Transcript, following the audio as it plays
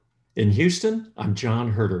In Houston, I'm John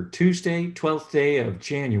Herder. Tuesday, 12th day of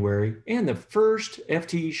January, and the first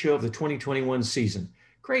FTE show of the 2021 season.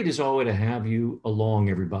 Great as always to have you along,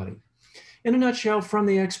 everybody. In a nutshell, From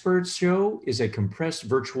the Experts Show is a compressed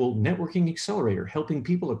virtual networking accelerator helping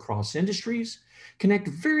people across industries connect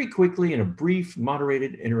very quickly in a brief,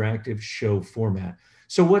 moderated, interactive show format.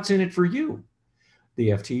 So, what's in it for you?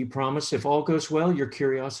 The FTE promise, if all goes well, your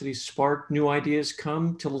curiosity spark new ideas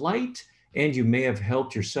come to light, and you may have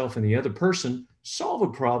helped yourself and the other person solve a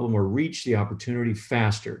problem or reach the opportunity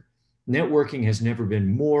faster. Networking has never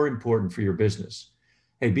been more important for your business.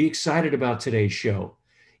 Hey, be excited about today's show.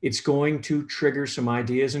 It's going to trigger some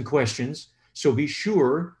ideas and questions, so be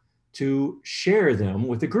sure to share them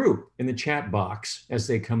with the group in the chat box as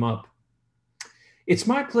they come up. It's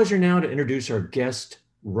my pleasure now to introduce our guest,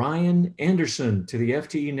 Ryan Anderson, to the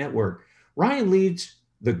FTE Network. Ryan leads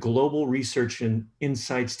the Global Research and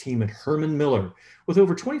Insights team at Herman Miller. With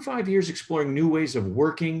over 25 years exploring new ways of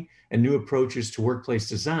working and new approaches to workplace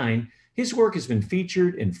design, his work has been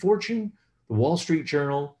featured in Fortune, the Wall Street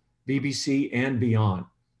Journal, BBC, and beyond.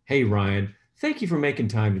 Hey, Ryan, thank you for making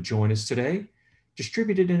time to join us today.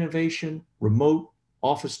 Distributed innovation, remote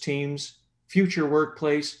office teams, future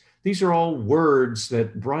workplace, these are all words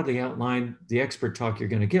that broadly outline the expert talk you're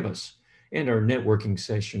going to give us and our networking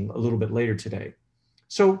session a little bit later today.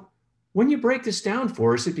 So, when you break this down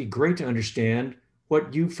for us, it'd be great to understand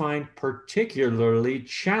what you find particularly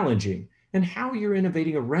challenging and how you're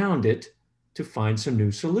innovating around it to find some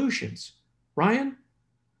new solutions. Ryan?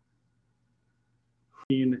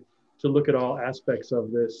 To look at all aspects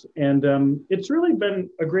of this. And it's really been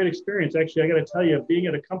a great experience. Actually, I got to tell you, being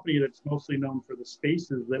at a company that's mostly known for the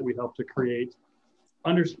spaces that we help to create,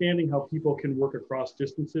 understanding how people can work across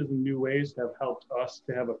distances in new ways have helped us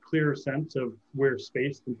to have a clearer sense of where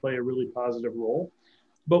space can play a really positive role.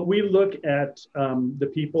 But we look at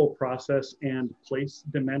the people, process, and place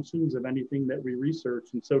dimensions of anything that we research.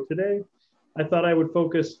 And so today, I thought I would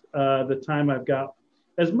focus the time I've got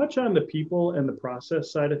as much on the people and the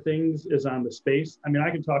process side of things as on the space. I mean, I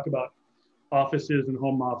can talk about offices and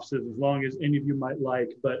home offices as long as any of you might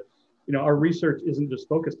like, but our research isn't just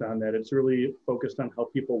focused on that. It's really focused on how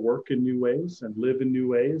people work in new ways and live in new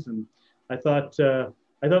ways. And I thought the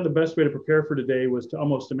best way to prepare for today was to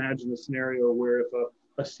almost imagine a scenario where if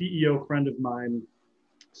a CEO friend of mine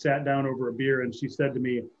sat down over a beer and she said to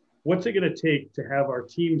me, "What's it going to take to have our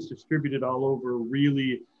teams distributed all over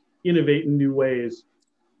really innovate in new ways?"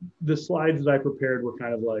 The slides that I prepared were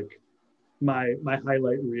kind of like my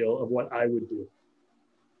highlight reel of what I would do.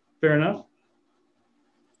 Fair enough?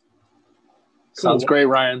 Sounds great,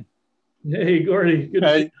 Ryan. Hey, Gordy.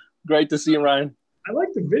 Hey, great to see you, Ryan. I like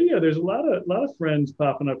the video. There's a lot of friends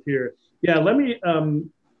popping up here. Yeah, let me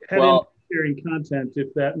head in sharing content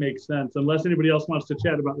if that makes sense. Unless anybody else wants to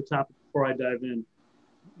chat about the topic before I dive in.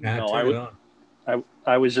 No,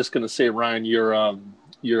 I was just going to say, Ryan,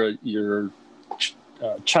 you're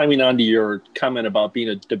chiming onto your comment about being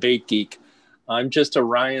a debate geek. I'm just a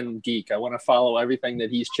Ryan geek. I want to follow everything that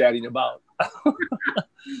he's chatting about.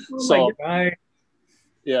 So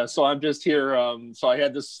I'm just here. So I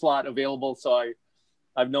had this slot available. So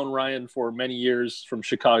I've known Ryan for many years from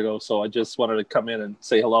Chicago. So I just wanted to come in and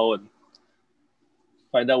say hello and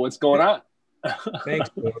find out what's going on. Thanks.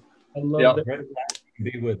 I love that.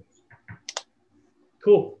 Be with.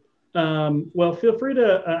 Cool. Well, feel free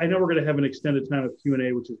to, I know we're going to have an extended time of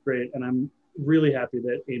Q&A, which is great. And I'm really happy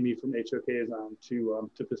that Amy from HOK is on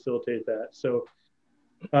to facilitate that. So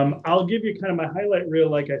I'll give you kind of my highlight reel,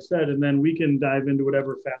 like I said, and then we can dive into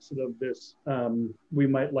whatever facet of this we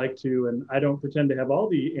might like to. And I don't pretend to have all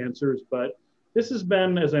the answers, but this has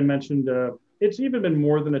been, as I mentioned, it's even been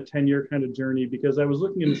more than a 10-year kind of journey because I was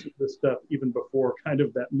looking into this stuff even before kind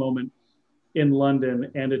of that moment in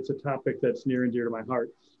London, and it's a topic that's near and dear to my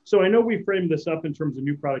heart. So I know we framed this up in terms of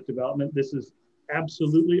new product development. This is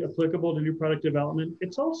absolutely applicable to new product development.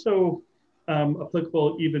 It's also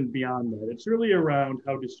applicable even beyond that. It's really around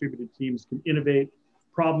how distributed teams can innovate,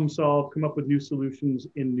 problem solve, come up with new solutions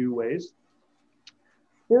in new ways.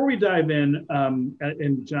 Before we dive in,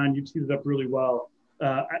 and John, you teed it up really well.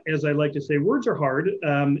 As I like to say, words are hard,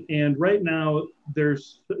 and right now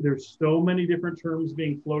there's so many different terms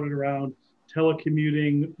being floated around: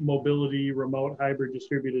 telecommuting, mobility, remote, hybrid,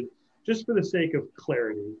 distributed. Just for the sake of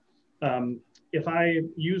clarity, if I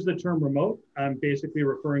use the term remote, I'm basically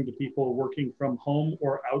referring to people working from home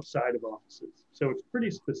or outside of offices. So it's pretty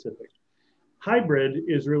specific. Hybrid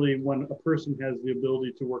is really when a person has the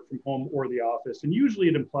ability to work from home or the office. And usually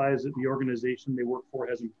it implies that the organization they work for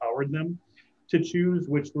has empowered them to choose,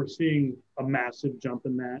 which we're seeing a massive jump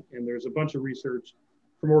in that. And there's a bunch of research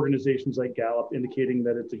from organizations like Gallup, indicating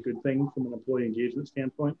that it's a good thing from an employee engagement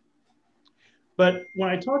standpoint. But when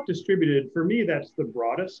I talk distributed, for me, that's the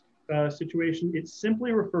broadest situation. It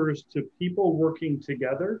simply refers to people working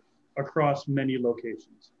together across many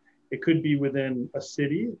locations. It could be within a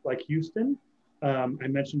city like Houston. I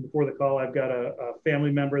mentioned before the call, I've got a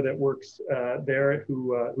family member that works there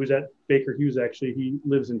who's at Baker Hughes, actually. He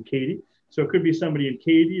lives in Katy. So it could be somebody in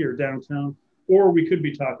Katy or downtown, or we could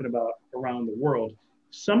be talking about around the world.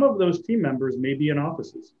 Some of those team members may be in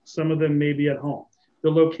offices. Some of them may be at home. The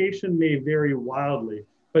location may vary wildly,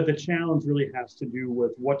 but the challenge really has to do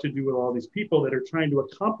with what to do with all these people that are trying to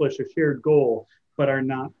accomplish a shared goal, but are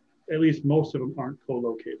not, at least most of them aren't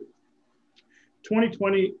co-located.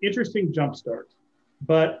 2020, interesting jumpstart.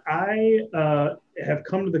 But I have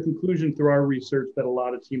come to the conclusion through our research that a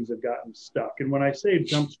lot of teams have gotten stuck. And when I say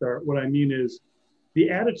jumpstart, what I mean is the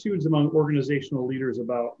attitudes among organizational leaders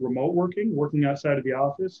about remote working outside of the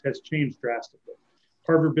office has changed drastically.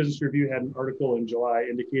 Harvard Business Review had an article in July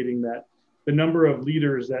indicating that the number of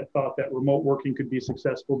leaders that thought that remote working could be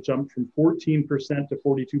successful jumped from 14% to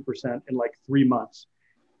 42% in like 3 months.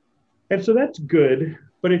 And so that's good.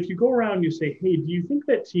 But if you go around and you say, hey, do you think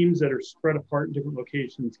that teams that are spread apart in different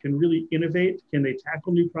locations can really innovate? Can they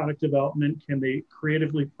tackle new product development? Can they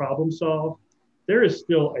creatively problem solve? There is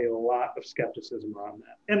still a lot of skepticism around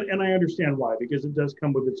that. And I understand why, because it does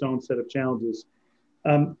come with its own set of challenges.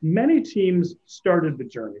 Many teams started the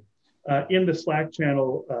journey. In the Slack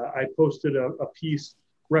channel, I posted a piece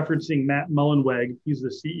referencing Matt Mullenweg. He's the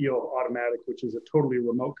CEO of Automatic, which is a totally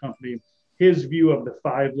remote company. His view of the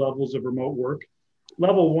 5 levels of remote work.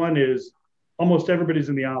 Level 1 is almost everybody's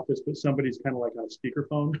in the office, but somebody's kind of like on a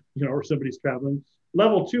speakerphone, or somebody's traveling.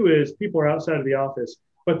 Level 2 is people are outside of the office,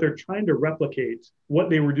 but they're trying to replicate what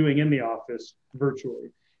they were doing in the office virtually.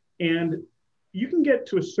 And you can get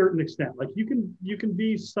to a certain extent, like you can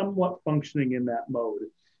be somewhat functioning in that mode,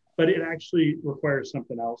 but it actually requires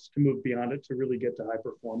something else to move beyond it to really get to high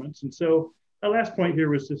performance. And so my last point here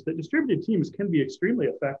was just that distributed teams can be extremely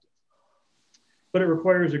effective, but it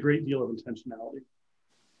requires a great deal of intentionality.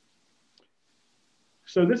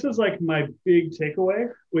 So this is like my big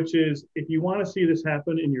takeaway, which is if you want to see this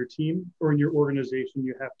happen in your team or in your organization,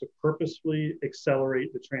 you have to purposefully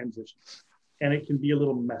accelerate the transition. And it can be a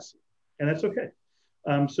little messy, and that's okay.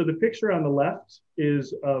 So the picture on the left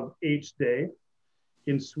is of H-Day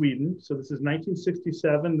in Sweden. So this is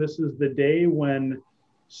 1967. This is the day when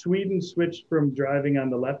Sweden switched from driving on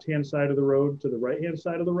the left-hand side of the road to the right-hand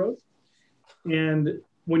side of the road. And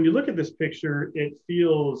when you look at this picture, it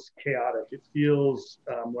feels chaotic. It feels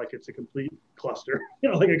like it's a complete cluster,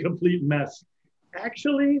 like a complete mess.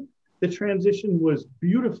 Actually, the transition was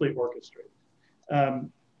beautifully orchestrated.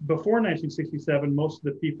 Before 1967, most of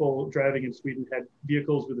the people driving in Sweden had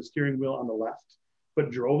vehicles with a steering wheel on the left,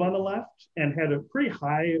 but drove on the left and had a pretty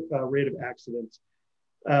high rate of accidents.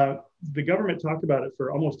 The government talked about it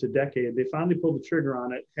for almost a decade. They finally pulled the trigger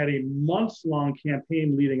on it, had a months-long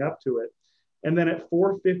campaign leading up to it. And then at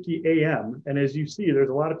 4:50 a.m., and as you see, there's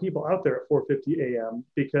a lot of people out there at 4:50 a.m.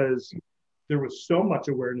 because there was so much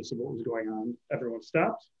awareness of what was going on. Everyone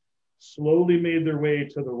stopped, slowly made their way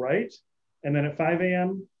to the right, and then at 5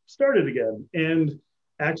 a.m., started again. And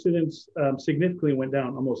accidents significantly went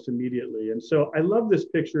down almost immediately. And so I love this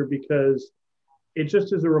picture because it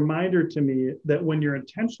just is a reminder to me that when you're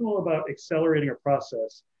intentional about accelerating a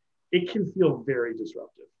process, it can feel very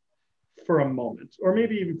disruptive for a moment, or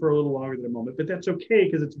maybe even for a little longer than a moment, but that's okay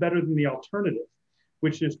because it's better than the alternative,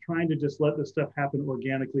 which is trying to just let this stuff happen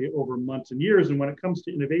organically over months and years. And when it comes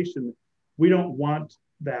to innovation, we don't want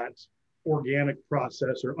that organic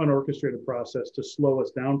process or unorchestrated process to slow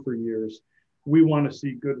us down for years. We want to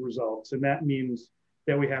see good results. And that means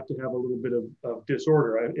that we have to have a little bit of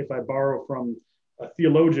disorder. If I borrow from a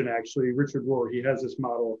theologian, actually, Richard Rohr, he has this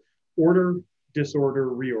model: order,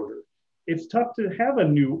 disorder, reorder. It's tough to have a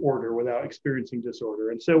new order without experiencing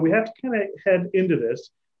disorder. And so we have to kind of head into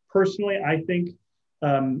this. Personally, I think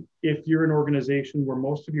if you're an organization where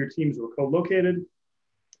most of your teams were co-located,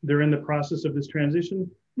 they're in the process of this transition,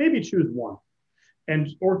 maybe choose one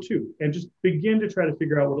or two, and just begin to try to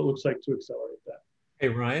figure out what it looks like to accelerate that. Hey,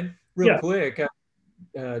 Ryan, real quick.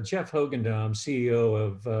 Jeff Hogendom, CEO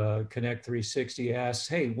of Connect 360, asks,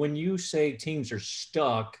 hey, when you say teams are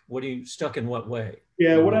stuck, stuck in what way?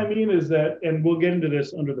 Yeah, what I mean is that, and we'll get into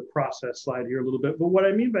this under the process slide here a little bit, but what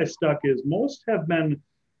I mean by stuck is most have been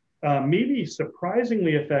maybe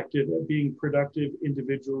surprisingly effective at being productive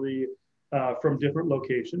individually from different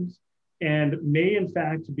locations, and may in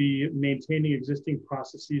fact be maintaining existing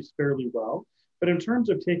processes fairly well. But in terms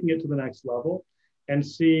of taking it to the next level and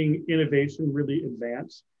seeing innovation really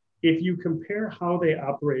advance, if you compare how they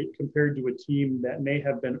operate compared to a team that may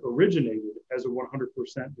have been originated as a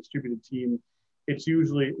 100% distributed team, it's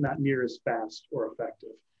usually not near as fast or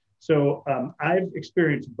effective. So I've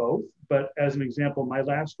experienced both, but as an example, my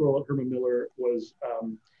last role at Herman Miller was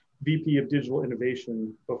VP of Digital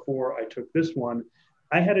Innovation before I took this one.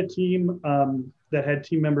 I had a team that had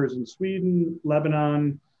team members in Sweden,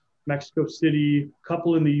 Lebanon, Mexico City, a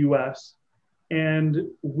couple in the US, and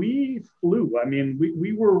we flew. I mean,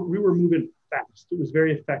 we were moving fast. It was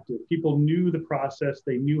very effective. People knew the process.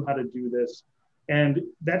 They knew how to do this. And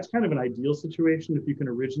that's kind of an ideal situation if you can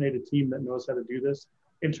originate a team that knows how to do this.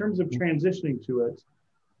 In terms of transitioning to it,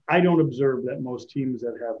 I don't observe that most teams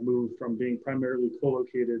that have moved from being primarily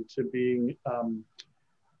co-located to being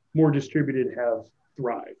more distributed have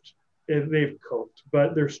thrived. They've coped,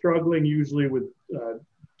 but they're struggling usually with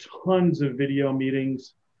tons of video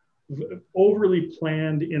meetings, overly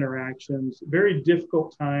planned interactions, very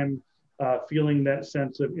difficult time feeling that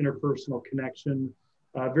sense of interpersonal connection,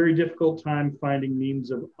 very difficult time finding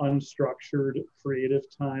means of unstructured creative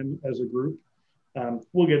time as a group.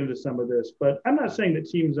 We'll get into some of this, but I'm not saying that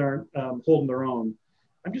teams aren't holding their own.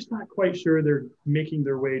 I'm just not quite sure they're making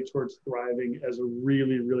their way towards thriving as a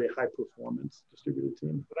really, really high performance distributed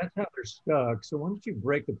team. But that's how they're stuck. So why don't you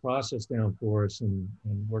break the process down for us and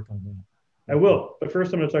work on that? I will, but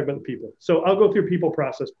first I'm going to talk about the people. So I'll go through people,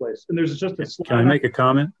 process, place. And there's just a slide. Can I make a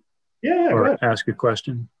comment? Yeah, or ask a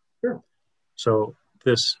question? Sure. So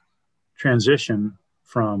this transition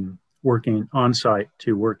from working on-site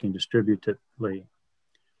to working distributively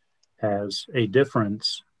has a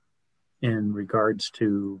difference in regards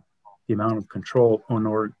to the amount of control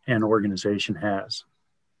an organization has.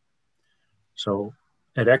 So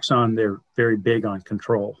at Exxon, they're very big on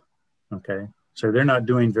control, okay? So they're not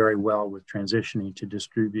doing very well with transitioning to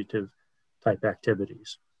distributive type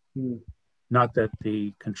activities. Not that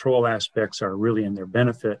the control aspects are really in their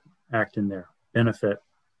benefit, act in their benefit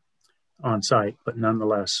on site, but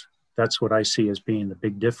nonetheless, that's what I see as being the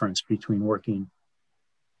big difference between working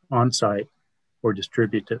on site or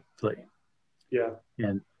distributively. Yeah.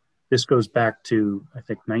 And this goes back to, I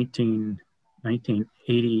think,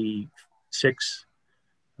 1986.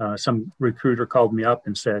 Some recruiter called me up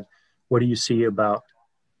and said, what do you think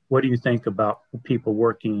about people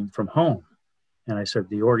working from home? And I said,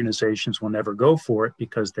 the organizations will never go for it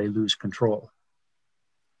because they lose control.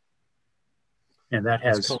 And that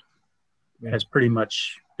has pretty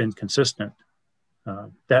much been consistent.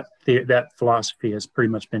 That philosophy has pretty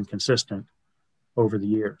much been consistent over the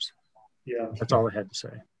years. Yeah. That's all I had to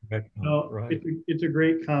say. No, right. It's a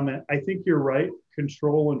great comment. I think you're right.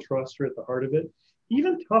 Control and trust are at the heart of it.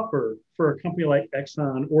 Even tougher for a company like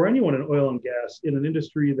Exxon or anyone in oil and gas in an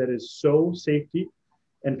industry that is so safety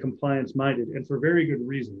and compliance minded, and for very good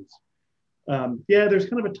reasons. There's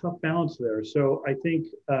kind of a tough balance there. So I think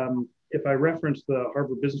if I reference the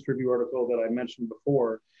Harvard Business Review article that I mentioned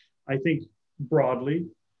before, I think broadly,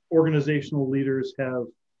 organizational leaders have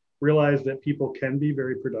realized that people can be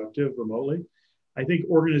very productive remotely. I think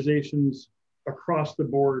organizations across the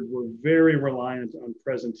board were very reliant on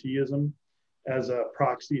presenteeism as a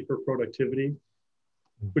proxy for productivity,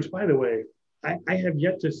 which, by the way, I have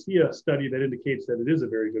yet to see a study that indicates that it is a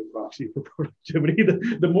very good proxy for productivity.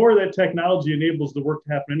 The more that technology enables the work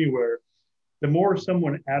to happen anywhere, the more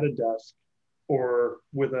someone at a desk or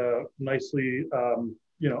with a nicely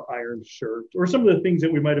ironed shirt or some of the things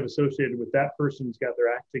that we might have associated with that person's got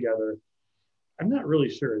their act together, I'm not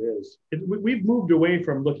really sure it is. We've moved away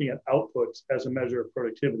from looking at outputs as a measure of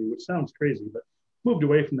productivity, which sounds crazy, but moved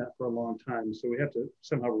away from that for a long time. So we have to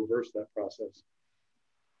somehow reverse that process.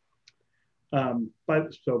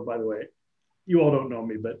 By the way, you all don't know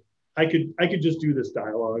me, but I could just do this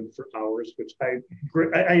dialogue for hours, which I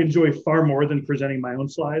enjoy far more than presenting my own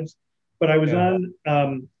slides. But I was on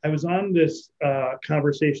this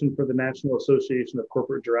conversation for the National Association of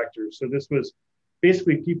Corporate Directors. So this was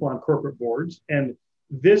basically people on corporate boards, and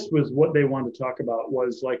this was what they wanted to talk about,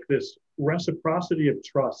 was like this reciprocity of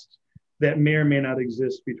trust that may or may not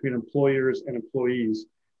exist between employers and employees.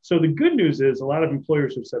 So the good news is a lot of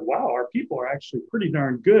employers have said, wow, our people are actually pretty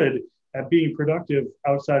darn good at being productive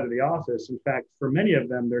outside of the office. In fact, for many of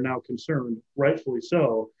them, they're now concerned, rightfully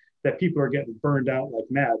so, that people are getting burned out like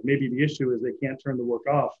mad. Maybe the issue is they can't turn the work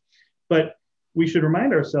off. But we should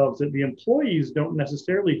remind ourselves that the employees don't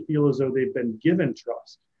necessarily feel as though they've been given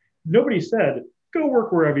trust. Nobody said, go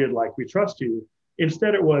work wherever you'd like, we trust you.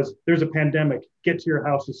 Instead, it was, there's a pandemic, get to your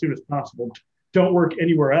house as soon as possible. Don't work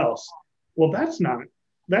anywhere else. Well, that's not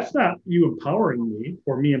you empowering me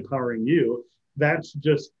or me empowering you. That's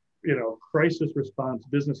just, crisis response,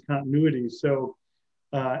 business continuity. So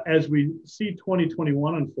As we see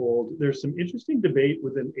 2021 unfold, there's some interesting debate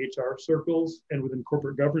within HR circles and within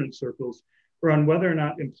corporate governance circles around whether or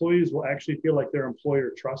not employees will actually feel like their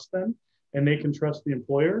employer trusts them and they can trust the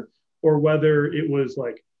employer, or whether it was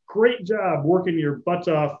like, great job working your butts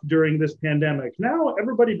off during this pandemic. Now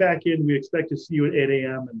everybody back in, we expect to see you at 8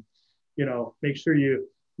 a.m. and, you know, make sure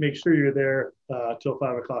you're there till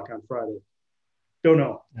 5 o'clock on Friday. Don't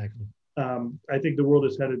know. Exactly. I think the world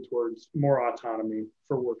is headed towards more autonomy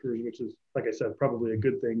for workers, which is, like I said, probably a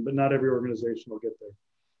good thing, but not every organization will get there.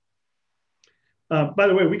 By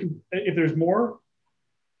the way, we can, if there's more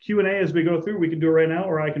Q&A as we go through, we can do it right now,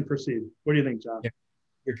 or I can proceed. What do you think, John? Yeah,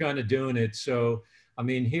 you're kind of doing it. So, I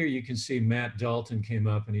mean, here you can see Matt Dalton came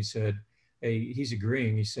up and he said, hey, he's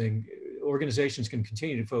agreeing. He's saying organizations can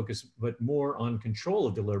continue to focus, but more on control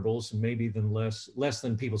of deliverables and maybe less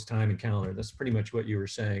than people's time and calendar. That's pretty much what you were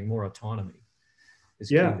saying. More autonomy is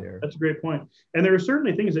key there. That's a great point. And there are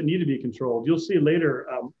certainly things that need to be controlled. You'll see later,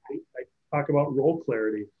 I talk about role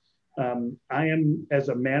clarity. I am, as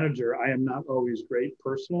a manager, I am not always great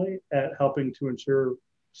personally at helping to ensure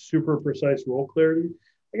super precise role clarity.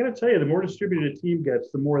 I got to tell you, the more distributed a team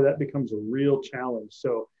gets, the more that becomes a real challenge.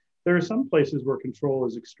 So there are some places where control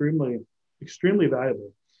is extremely, extremely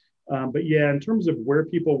valuable. But yeah, in terms of where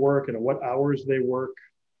people work and at what hours they work,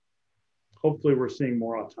 hopefully we're seeing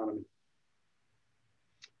more autonomy.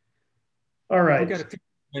 All right. We've got a few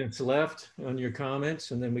minutes left on your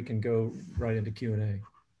comments, and then we can go right into Q&A.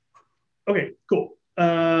 Okay, cool.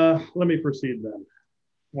 Let me proceed then.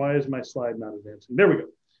 Why is my slide not advancing? There we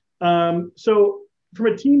go. So from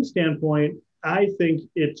a team standpoint, I think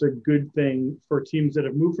it's a good thing for teams that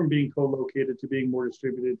have moved from being co-located to being more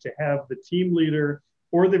distributed to have the team leader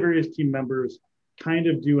or the various team members kind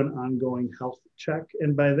of do an ongoing health check.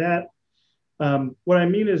 And by that, what I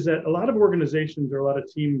mean is that a lot of organizations or a lot of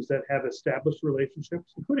teams that have established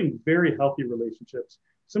relationships, including very healthy relationships,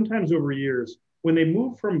 sometimes over years, when they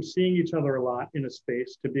move from seeing each other a lot in a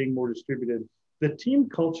space to being more distributed, the team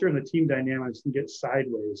culture and the team dynamics can get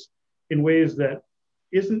sideways in ways that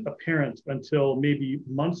isn't apparent until maybe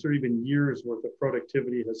months or even years worth of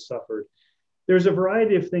productivity has suffered. There's a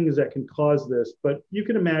variety of things that can cause this, but you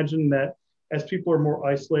can imagine that as people are more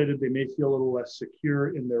isolated, they may feel a little less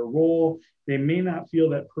secure in their role. They may not feel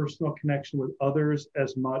that personal connection with others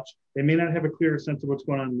as much. They may not have a clear sense of what's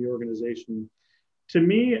going on in the organization. To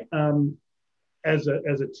me, as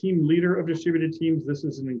a team leader of distributed teams, this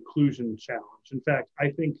is an inclusion challenge. In fact, I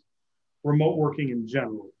think remote working in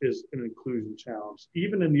general is an inclusion challenge.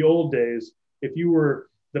 Even in the old days, if you were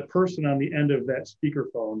the person on the end of that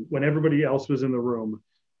speakerphone when everybody else was in the room,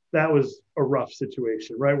 that was a rough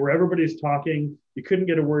situation, right? Where everybody's talking, you couldn't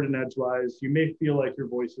get a word in edgewise, you may feel like your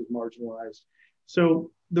voice is marginalized.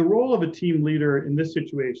 So the role of a team leader in this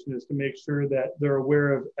situation is to make sure that they're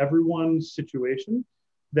aware of everyone's situation,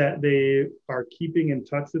 that they are keeping in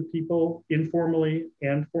touch with people informally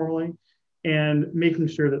and formally, and making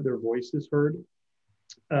sure that their voice is heard.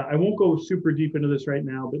 I won't go super deep into this right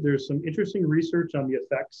now, but there's some interesting research on the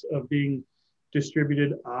effects of being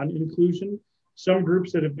distributed on inclusion. Some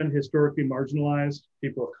groups that have been historically marginalized,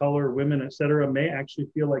 people of color, women, et cetera, may actually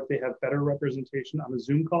feel like they have better representation on a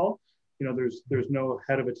Zoom call. You know, there's no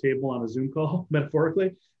head of a table on a Zoom call,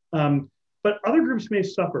 metaphorically. But other groups may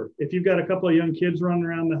suffer. If you've got a couple of young kids running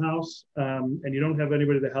around the house and you don't have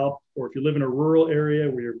anybody to help, or if you live in a rural area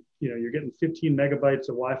where you're getting 15 megabytes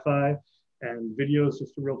of Wi-Fi and video is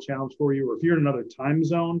just a real challenge for you, or if you're in another time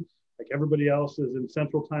zone, like everybody else is in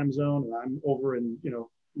Central Time Zone and I'm over in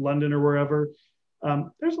London or wherever,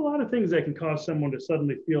 there's a lot of things that can cause someone to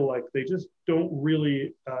suddenly feel like they just don't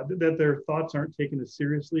really, that their thoughts aren't taken as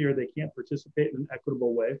seriously or they can't participate in an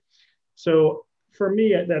equitable way. So for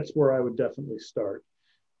me, that's where I would definitely start.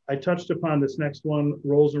 I touched upon this next one,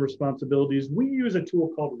 roles and responsibilities. We use a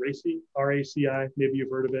tool called RACI, R-A-C-I, maybe you've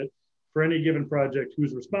heard of it. For any given project,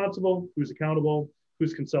 who's responsible, who's accountable,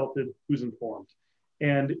 who's consulted, who's informed.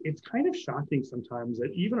 And it's kind of shocking sometimes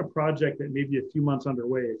that even a project that may be a few months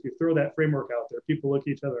underway, if you throw that framework out there, people look at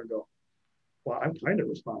each other and go, well, I'm kind of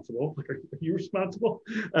responsible. Like, are you responsible?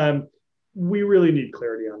 We really need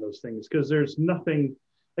clarity on those things because there's nothing,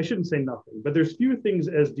 I shouldn't say nothing, but there's few things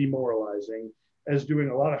as demoralizing as doing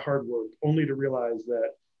a lot of hard work only to realize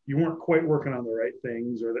that you weren't quite working on the right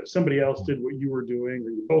things or that somebody else did what you were doing or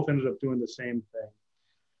you both ended up doing the same thing.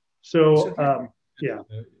 So yeah.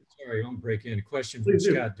 Sorry, I'll break in. A question from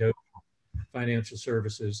Scott Doe, Financial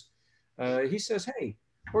Services. He says, hey,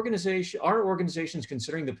 are organizations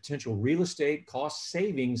considering the potential real estate cost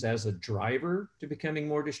savings as a driver to becoming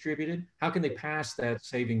more distributed? How can they pass that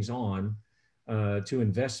savings on to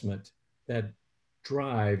investment that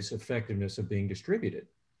drives effectiveness of being distributed.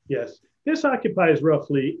 Yes. This occupies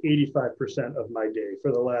roughly 85% of my day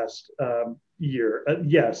for the last year.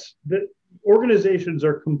 Yes, the organizations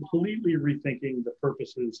are completely rethinking the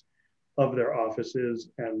purposes of their offices,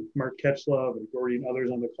 and Mark Ketchlove and Gordy and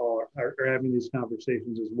others on the call are having these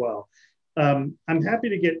conversations as well. I'm happy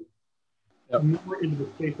to get more into the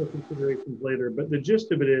spatial considerations later, but the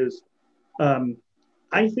gist of it is,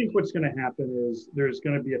 I think what's going to happen is there's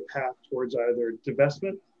going to be a path towards either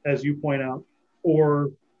divestment, as you point out,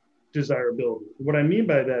 or desirability. What I mean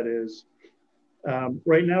by that is,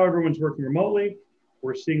 right now everyone's working remotely.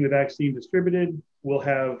 We're seeing the vaccine distributed. We'll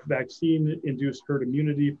have vaccine-induced herd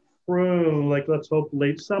immunity, let's hope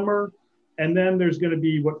late summer. And then there's going to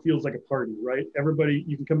be what feels like a party, right? Everybody,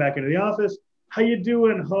 you can come back into the office. How you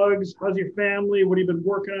doing? Hugs. How's your family? What have you been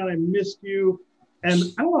working on? I missed you. And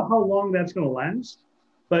I don't know how long that's going to last,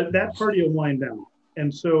 but that party will wind down.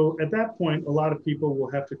 And so at that point, a lot of people will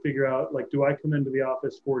have to figure out, do I come into the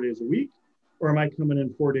office 4 days a week, or am I coming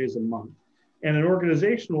in 4 days a month? And an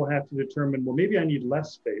organization will have to determine, well, maybe I need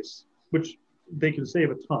less space, which they can save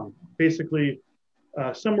a ton. Basically,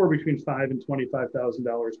 somewhere between $5,000 and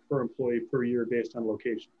 $25,000 per employee per year based on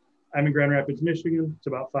location. I'm in Grand Rapids, Michigan. It's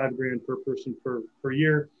about $5,000 per person per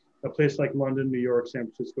year. A place like London, New York, San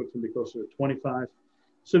Francisco, it's going to be closer to 25.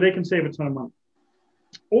 So they can save a ton of money.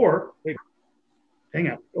 Or they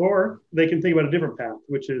can think about a different path,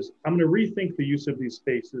 which is, I'm going to rethink the use of these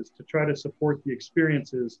spaces to try to support the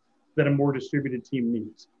experiences that a more distributed team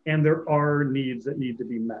needs. And there are needs that need to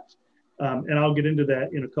be met. And I'll get into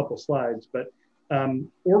that in a couple slides, but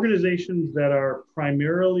organizations that are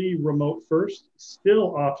primarily remote first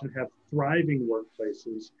still often have thriving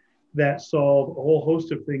workplaces that solve a whole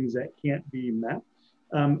host of things that can't be met.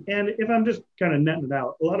 And if I'm just kind of netting it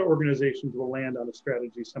out, a lot of organizations will land on a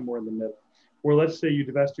strategy somewhere in the middle, where let's say you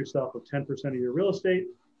divest yourself of 10% of your real estate,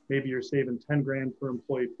 maybe you're saving 10 grand per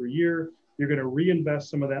employee per year. You're going to reinvest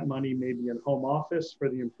some of that money, maybe in home office for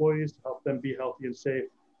the employees to help them be healthy and safe,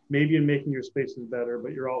 maybe in making your spaces better,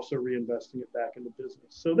 but you're also reinvesting it back into business.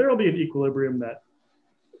 So there'll be an equilibrium that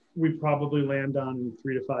we probably land on in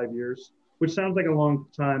 3 to 5 years, which sounds like a long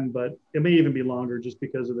time, but it may even be longer just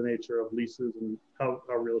because of the nature of leases and how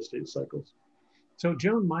real estate cycles. So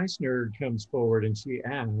Joan Meissner comes forward and she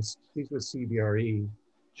asks, she's with CBRE.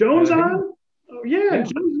 Joan's on? Oh, yeah,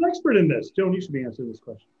 Joan's an expert in this. Joan, you should be answering this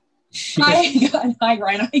question. Hi,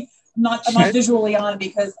 Ryan. I'm not visually on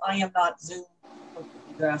because I am not Zoom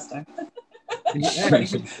drastic.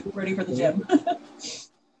 ready for the gym. Go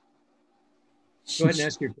ahead and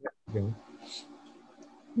ask your question, Joan.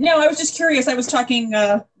 No, I was just curious. I was talking,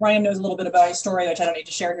 Ryan knows a little bit about my story, which I don't need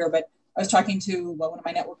to share here, but I was talking to one of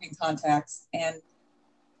my networking contacts, and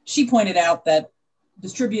she pointed out that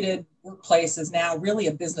distributed workplace is now really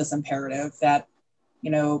a business imperative that,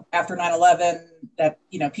 after 9/11, that,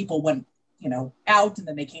 people went, out and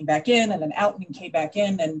then they came back in and then out and came back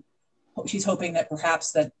in. And she's hoping that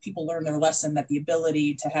perhaps that people learn their lesson, that the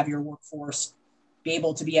ability to have your workforce be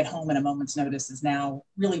able to be at home at a moment's notice is now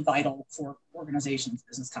really vital for organizations'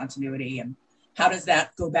 business continuity. And how does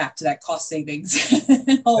that go back to that cost savings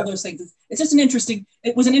and all of those things? It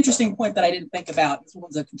was an interesting point that I didn't think about. This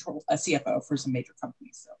one's a CFO for some major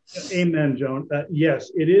companies. So. Amen, Joan.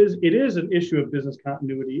 Yes, it is an issue of business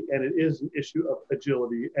continuity, and it is an issue of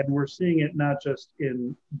agility. And we're seeing it not just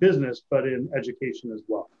in business, but in education as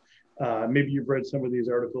well. Maybe you've read some of these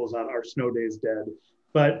articles on Are Snow Days Dead?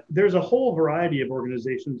 But there's a whole variety of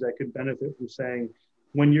organizations that could benefit from saying,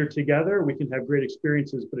 when you're together, we can have great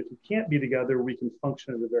experiences, but if you can't be together, we can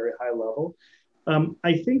function at a very high level.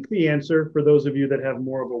 I think the answer for those of you that have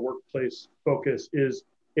more of a workplace focus is,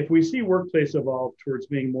 if we see workplace evolve towards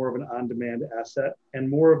being more of an on-demand asset and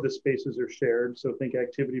more of the spaces are shared, so think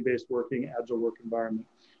activity-based working, agile work environment,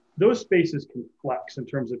 those spaces can flex in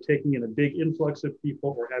terms of taking in a big influx of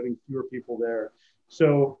people or having fewer people there.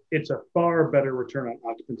 So it's a far better return on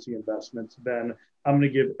occupancy investments than I'm going to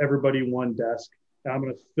give everybody one desk. I'm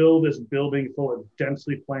going to fill this building full of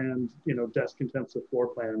densely planned, desk-intensive floor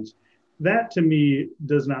plans. That, to me,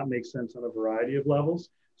 does not make sense on a variety of levels.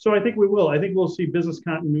 So I think we will. I think we'll see business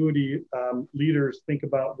continuity leaders think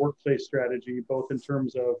about workplace strategy, both in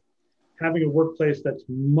terms of having a workplace that's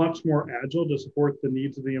much more agile to support the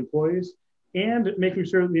needs of the employees and making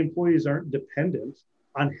sure that the employees aren't dependent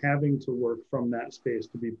on having to work from that space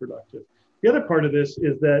to be productive. The other part of this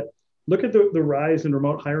is that look at the rise in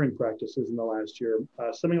remote hiring practices in the last year.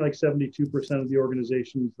 Something like 72% of the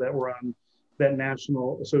organizations that were on that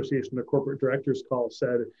National Association of Corporate Directors call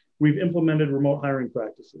said, we've implemented remote hiring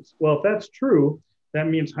practices. Well, if that's true, that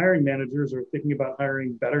means hiring managers are thinking about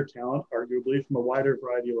hiring better talent, arguably from a wider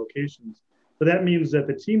variety of locations. But that means that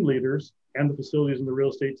the team leaders and the facilities and the real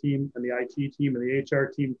estate team and the IT team and the HR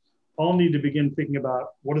team all need to begin thinking about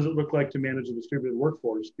what does it look like to manage a distributed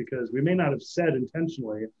workforce, because we may not have said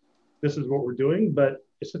intentionally, this is what we're doing, but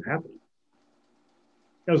it's just happening.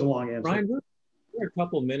 That was a long answer. Ryan, we're a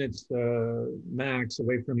couple minutes max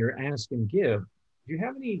away from your ask and give. Do you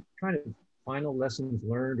have any kind of final lessons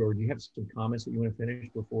learned, or do you have some comments that you want to finish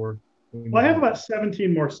before? Well, I have about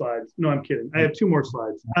 17 more slides. No, I'm kidding. I have 2 more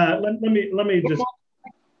slides. Let me just.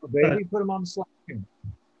 Baby, put them on the Slack channel.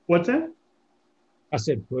 What's that? I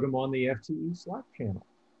said, put them on the FTE Slack channel.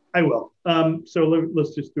 I will. So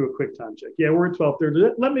let's just do a quick time check. Yeah, we're at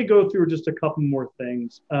 12:30. Let me go through just a couple more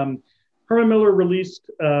things. Herman Miller released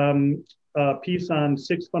a piece on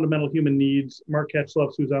 6 fundamental human needs. Mark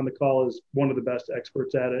Ketchloff, who's on the call, is one of the best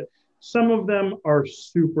experts at it. Some of them are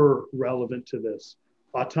super relevant to this.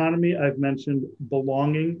 Autonomy, I've mentioned.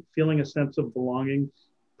 Belonging, feeling a sense of belonging.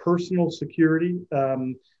 Personal security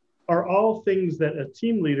are all things that a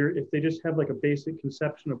team leader, if they just have like a basic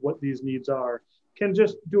conception of what these needs are, can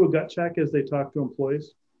just do a gut check as they talk to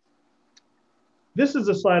employees. This is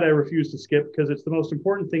a slide I refuse to skip because it's the most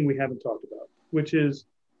important thing we haven't talked about, which is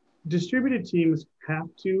distributed teams have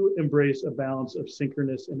to embrace a balance of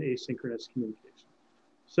synchronous and asynchronous communication.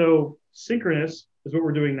 So synchronous is what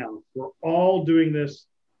we're doing now. We're all doing this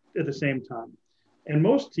at the same time. And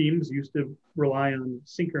most teams used to rely on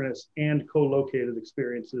synchronous and co-located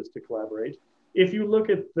experiences to collaborate. If you look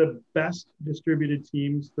at the best distributed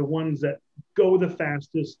teams, the ones that go the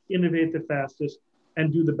fastest, innovate the fastest,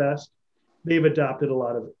 and do the best, they've adopted a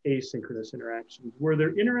lot of asynchronous interactions where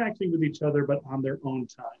they're interacting with each other, but on their own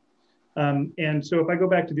time. And so if I go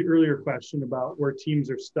back to the earlier question about where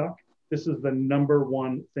teams are stuck, this is the number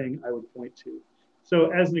one thing I would point to.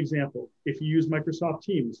 So as an example, if you use Microsoft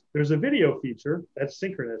Teams, there's a video feature that's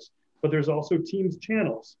synchronous, but there's also Teams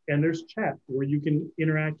channels and there's chat where you can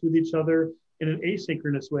interact with each other in an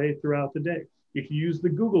asynchronous way throughout the day. If you use the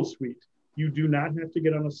Google Suite, you do not have to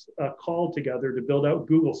get on a call together to build out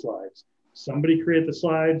Google Slides. Somebody create the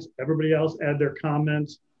slides, everybody else add their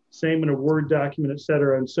comments, same in a Word document, et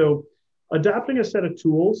cetera. And so adopting a set of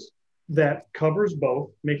tools that covers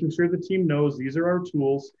both, making sure the team knows these are our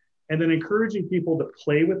tools, and then encouraging people to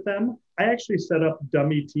play with them. I actually set up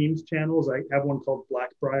dummy Teams channels. I have one called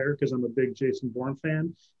Blackbriar because I'm a big Jason Bourne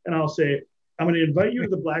fan. And I'll say, I'm going to invite you to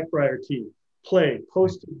the Blackbriar team. Play,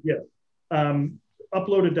 post a GIF,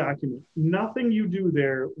 upload a document. Nothing you do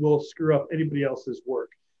there will screw up anybody else's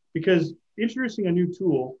work, because introducing a new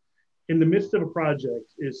tool in the midst of a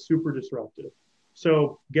project is super disruptive.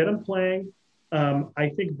 So get them playing. I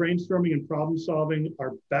think brainstorming and problem solving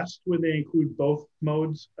are best when they include both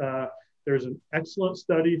modes. There's an excellent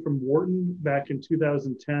study from Wharton back in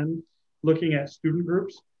 2010 looking at student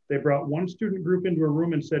groups. They brought one student group into a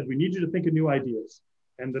room and said, we need you to think of new ideas.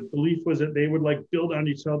 And the belief was that they would like build on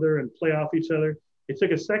each other and play off each other. They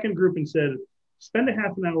took a second group and said, spend a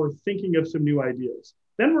half an hour thinking of some new ideas.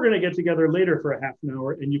 Then we're going to get together later for a half an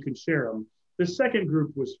hour and you can share them. The second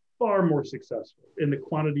group was far more successful in the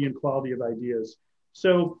quantity and quality of ideas.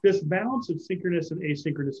 So this balance of synchronous and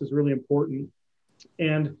asynchronous is really important.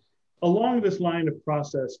 And along this line of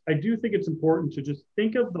process, I do think it's important to just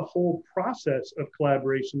think of the whole process of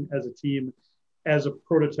collaboration as a team as a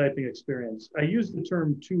prototyping experience. I use the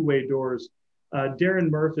term two-way doors. Darren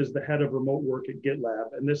Murph is the head of remote work at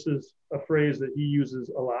GitLab, and this is a phrase that he uses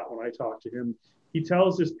a lot when I talk to him. He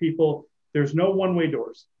tells his people, there's no one-way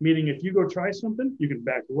doors, meaning if you go try something, you can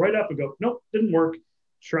back right up and go, nope, didn't work,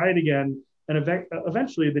 try it again. And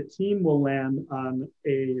eventually the team will land on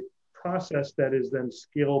a process that is then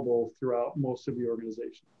scalable throughout most of the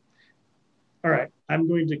organization. All right, I'm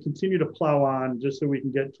going to continue to plow on just so we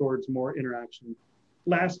can get towards more interaction.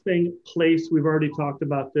 Last thing, place, we've already talked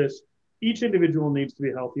about this. Each individual needs to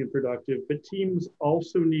be healthy and productive, but teams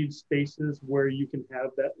also need spaces where you can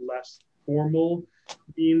have that less formal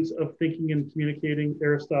means of thinking and communicating.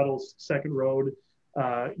 Aristotle's second road,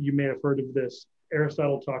 you may have heard of this.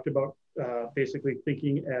 Aristotle talked about basically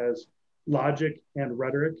thinking as logic and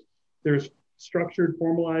rhetoric. There's structured,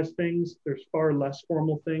 formalized things. There's far less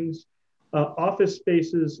formal things. Office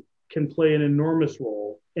spaces can play an enormous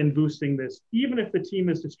role in boosting this, even if the team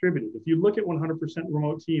is distributed. If you look at 100%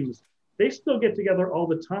 remote teams, they still get together all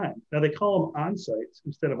the time. Now they call them on-sites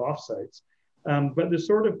instead of off-sites. But the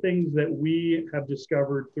sort of things that we have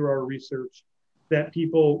discovered through our research that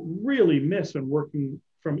people really miss when working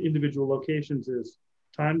from individual locations is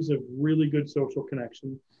times of really good social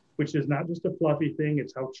connection, which is not just a fluffy thing,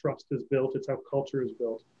 it's how trust is built, it's how culture is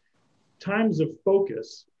built. Times of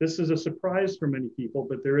focus, this is a surprise for many people,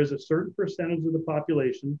 but there is a certain percentage of the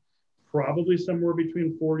population, probably somewhere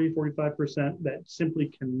between 40-45% that simply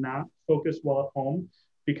cannot focus while at home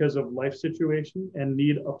because of life situation and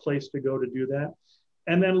need a place to go to do that.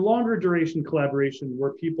 And then longer duration collaboration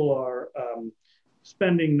where people are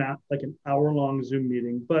spending not like an hour-long Zoom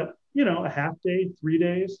meeting, but a half day, 3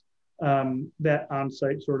 days, that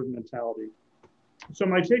on-site sort of mentality. So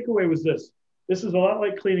my takeaway was this. This is a lot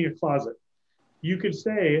like cleaning a closet. You could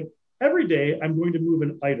say, every day I'm going to move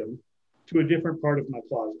an item to a different part of my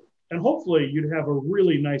closet. And hopefully you'd have a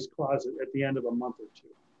really nice closet at the end of a month or two.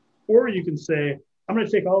 Or you can say, I'm going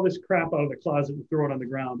to take all this crap out of the closet and throw it on the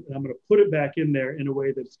ground, and I'm going to put it back in there in a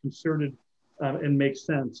way that's concerted and makes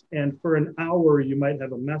sense. And for an hour, you might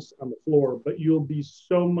have a mess on the floor, but you'll be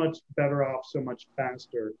so much better off, so much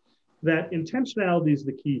faster. That intentionality is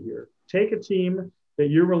the key here. Take a team that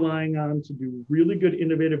you're relying on to do really good,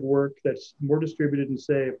 innovative work that's more distributed and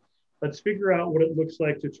say, let's figure out what it looks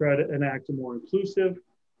like to try to enact a more inclusive,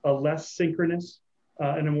 a less synchronous,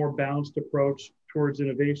 and a more balanced approach towards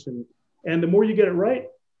innovation. And the more you get it right,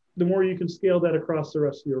 the more you can scale that across the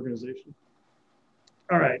rest of the organization.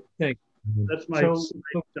 All right. Thanks. That's my. So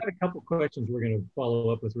I've got a couple questions we're going to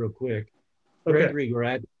follow up with real quick. Okay. Gregory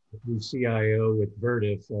Grad, who's CIO with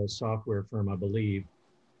Vertiv, a software firm, I believe.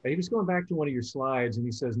 He was going back to one of your slides and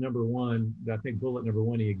he says, number one, I think bullet number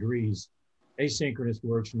one, he agrees, asynchronous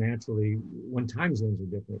works naturally when time zones are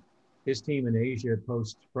different. His team in Asia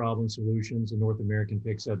posts problem solutions and North American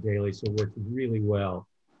picks up daily, so it worked really well.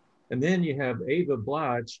 And then you have Ava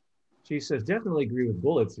Bloch. She says, definitely agree with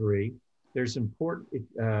bullet three. It's important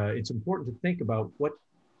to think about what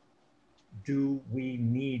do we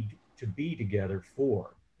need to be together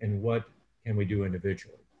for and what can we do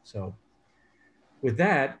individually. So with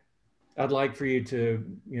that, I'd like for you to,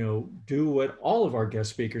 do what all of our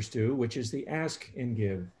guest speakers do, which is the ask and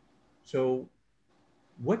give. So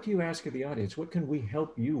what do you ask of the audience? What can we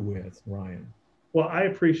help you with, Ryan? Well, I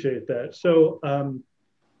appreciate that. So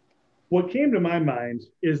what came to my mind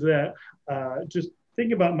is that just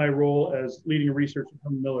thinking about my role as leading research at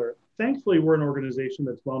Herman Miller, thankfully, we're an organization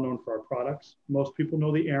that's well known for our products. Most people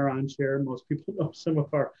know the Aeron chair. Most people know some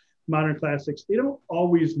of our modern classics. They don't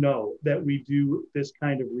always know that we do this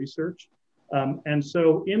kind of research. And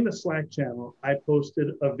so in the Slack channel, I posted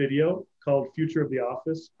a video called Future of the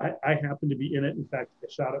Office. I happen to be in it. In fact, I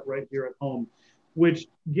shot it right here at home, which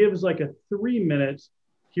gives like a 3 minutes.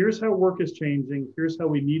 Here's how work is changing. Here's how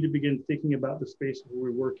we need to begin thinking about the spaces where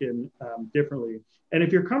we work in differently. And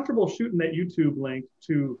if you're comfortable shooting that YouTube link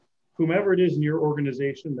to whomever it is in your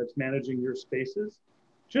organization that's managing your spaces,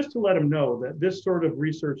 just to let them know that this sort of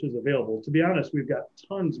research is available. To be honest, we've got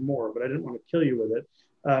tons more, but I didn't want to kill you with it.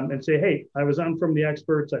 And say, hey, I was on From the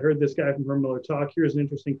Experts. I heard this guy from Herman Miller talk. Here's an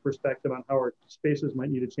interesting perspective on how our spaces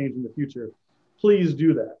might need to change in the future. Please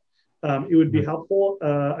do that. It would be helpful,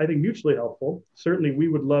 I think mutually helpful. Certainly, we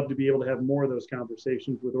would love to be able to have more of those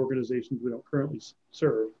conversations with organizations we don't currently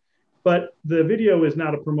serve. But the video is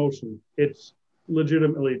not a promotion. It's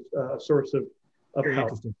legitimately a source of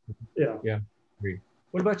help. Yeah, agree.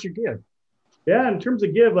 What about your give? Yeah, in terms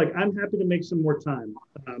of give, I'm happy to make some more time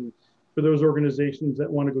for those organizations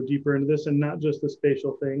that want to go deeper into this and not just the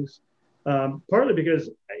spatial things. Partly because,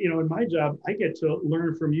 in my job, I get to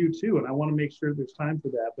learn from you too, and I want to make sure there's time for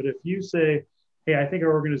that. But if you say, hey, I think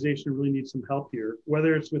our organization really needs some help here,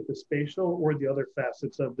 whether it's with the spatial or the other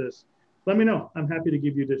facets of this, let me know. I'm happy to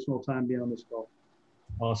give you additional time beyond this call.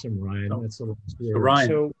 Awesome, Ryan. That's a lot. So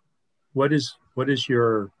Ryan, what is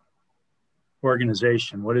your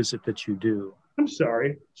organization? What is it that you do? I'm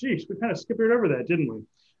sorry. Geez, we kind of skipped right over that, didn't we?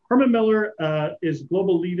 Herman Miller is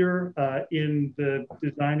global leader in the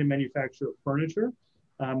design and manufacture of furniture.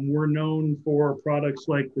 We're known for products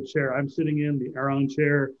like the chair I'm sitting in, the Aeron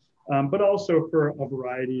chair, but also for a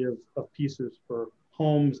variety of pieces for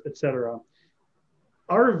homes, et cetera.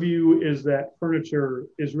 Our view is that furniture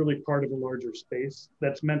is really part of a larger space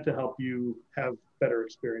that's meant to help you have better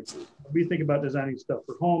experiences. We think about designing stuff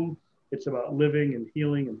for home. It's about living and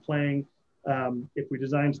healing and playing. If we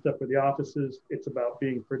design stuff for the offices, it's about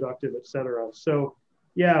being productive, et cetera. So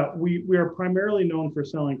yeah, we are primarily known for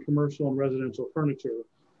selling commercial and residential furniture,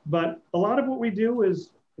 but a lot of what we do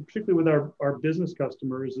is, particularly with our business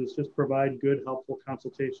customers, is just provide good, helpful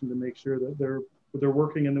consultation to make sure that they're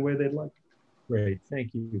working in the way they'd like. Great,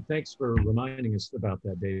 thank you. Thanks for reminding us about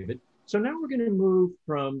that, David. So now we're going to move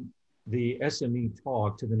from the SME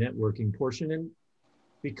talk to the networking portion. And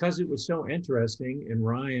because it was so interesting and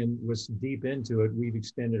Ryan was deep into it, we've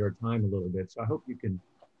extended our time a little bit. So I hope you can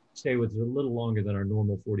stay with us a little longer than our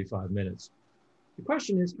normal 45 minutes. The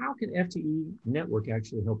question is, how can FTE Network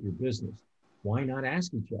actually help your business? Why not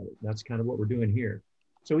ask each other? That's kind of what we're doing here.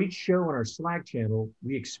 So each show on our Slack channel,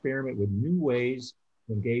 we experiment with new ways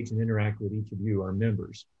to engage and interact with each of you, our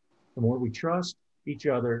members. The more we trust each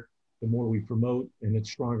other, the more we promote, and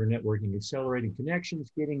it's stronger networking, accelerating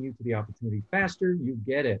connections, getting you to the opportunity faster. You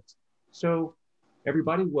get it. So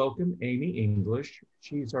everybody, welcome Amy English.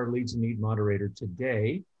 She's our Leads in Need moderator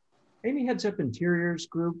today. Amy heads up Interiors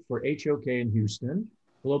Group for HOK in Houston,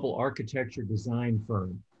 global architecture design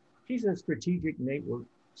firm. She's a strategic networker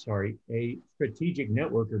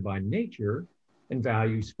by nature and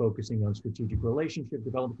values focusing on strategic relationship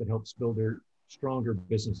development that helps build stronger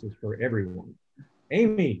businesses for everyone.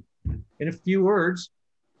 Amy, in a few words,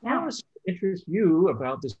 how does it interest you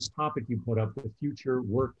about this topic you put up, the future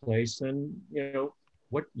workplace, and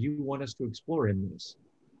what you want us to explore in this?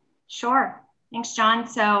 Sure. Thanks, John.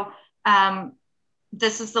 So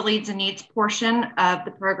this is the Leads and Needs portion of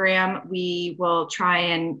the program. We will try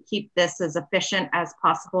and keep this as efficient as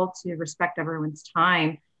possible to respect everyone's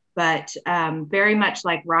time. But very much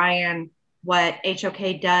like Ryan, what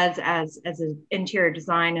HOK does as an interior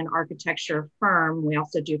design and architecture firm, we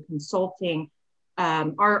also do consulting.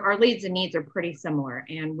 Our Leads and Needs are pretty similar,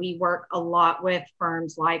 and we work a lot with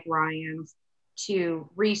firms like Ryan's to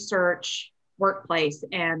research workplace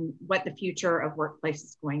and what the future of workplace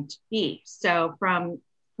is going to be. So from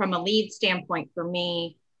a lead standpoint for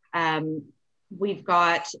me, we've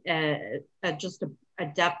got just a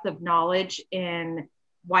depth of knowledge in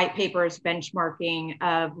white papers, benchmarking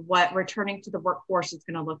of what returning to the workforce is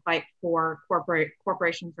going to look like for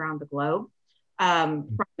corporations around the globe.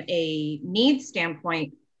 From a needs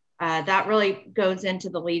standpoint, that really goes into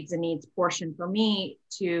the Leads and Needs portion for me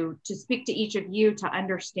to speak to each of you to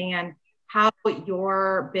understand how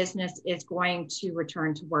your business is going to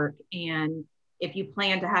return to work, and if you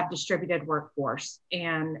plan to have distributed workforce,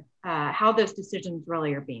 and how those decisions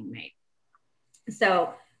really are being made.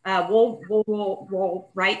 So we'll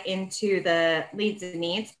roll right into the Leads and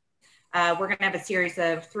Needs. We're going to have a series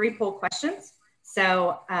of 3 poll questions.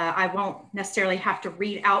 So I won't necessarily have to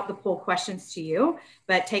read out the poll questions to you,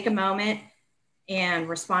 but take a moment and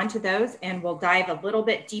respond to those, and we'll dive a little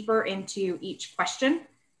bit deeper into each question.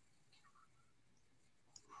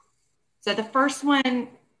 So the first one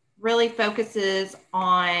really focuses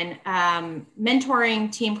on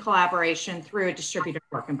mentoring, team collaboration through a distributed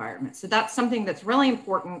work environment. So that's something that's really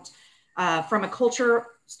important from a culture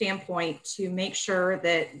standpoint to make sure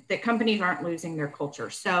that companies aren't losing their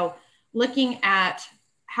culture. So looking at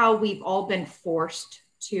how we've all been forced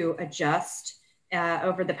to adjust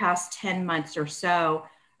over the past 10 months or so,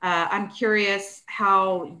 I'm curious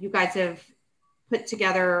how you guys have put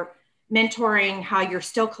together mentoring, how you're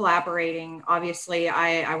still collaborating. Obviously,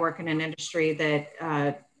 I work in an industry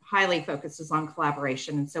that highly focuses on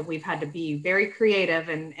collaboration. And so we've had to be very creative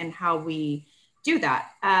in how we do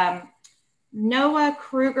that. Noah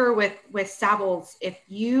Kruger with Savills, if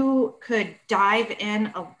you could dive in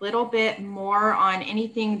a little bit more on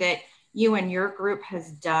anything that you and your group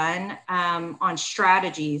has done on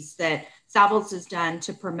strategies that Savills has done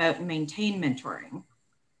to promote and maintain mentoring.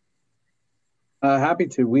 Happy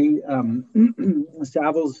to. We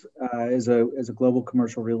Savills is a global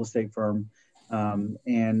commercial real estate firm,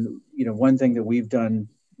 and one thing that we've done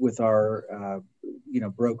with our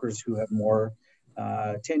brokers who have more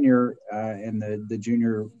tenure and the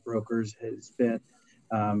junior brokers has been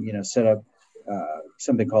set up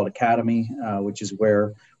something called Academy, which is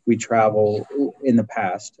where we travel. In the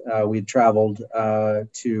past, we traveled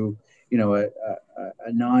to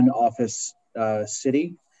a non-office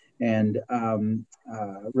city, and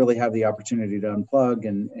really have the opportunity to unplug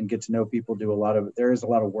and get to know people. There is a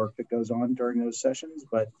lot of work that goes on during those sessions,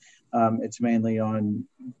 but it's mainly on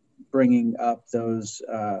bringing up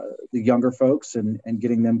the younger folks and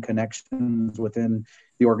getting them connections within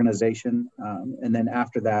the organization. And then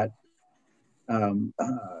after that,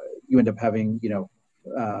 you end up having,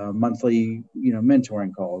 monthly,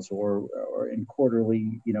 mentoring calls or in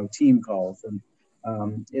quarterly, team calls. And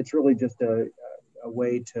it's really just a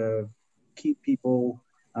way to keep people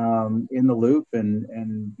in the loop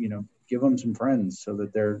and give them some friends so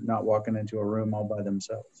that they're not walking into a room all by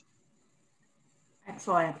themselves.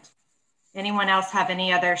 Excellent. Anyone else have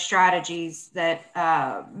any other strategies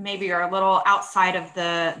that maybe are a little outside of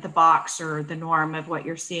the box or the norm of what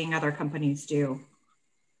you're seeing other companies do?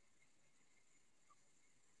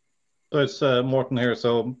 So it's Morten here.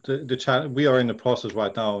 So we are in the process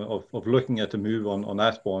right now of looking at the move on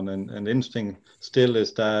S1, and interesting still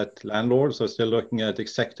is that landlords are still looking at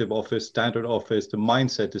executive office, standard office. The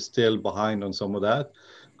mindset is still behind on some of that,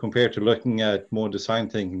 compared to looking at more design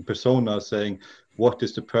thinking, persona, saying what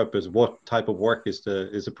is the purpose, what type of work is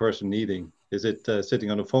the person needing. Is it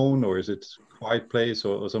sitting on a phone, or is it quiet place,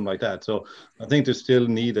 or something like that? So I think there still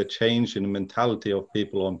need a change in the mentality of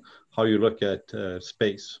people on how you look at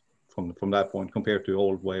space from that point compared to the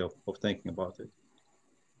old way of thinking about it.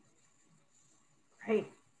 Great.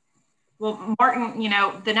 Well, Martin, you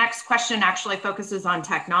know, the next question actually focuses on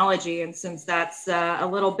technology. And since that's a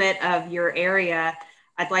little bit of your area,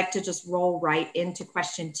 I'd like to just roll right into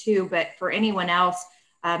question 2. But for anyone else,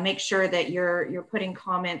 make sure that you're putting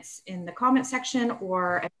comments in the comment section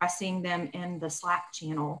or addressing them in the Slack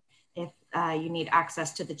channel. If you need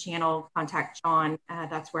access to the channel, contact John.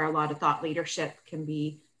 That's where a lot of thought leadership can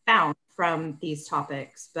be found from these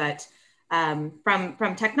topics. But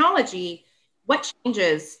from technology, what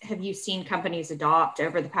changes have you seen companies adopt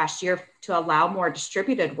over the past year to allow more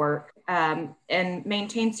distributed work and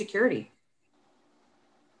maintain security?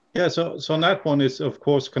 Yeah, so on that one is, of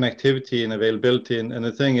course, connectivity and availability. And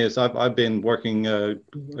the thing is, I've been working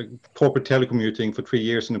corporate telecommuting for 3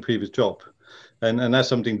 years in a previous job. And that's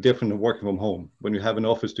something different than working from home when you have an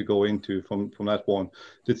office to go into from that one.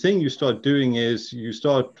 The thing you start doing is you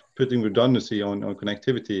start putting redundancy on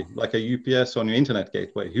connectivity, like a UPS on your internet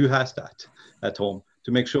gateway. Who has that at home?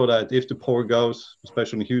 To make sure that if the power goes,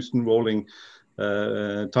 especially in Houston, rolling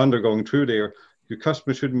thunder going through there, your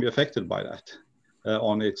customer shouldn't be affected by that.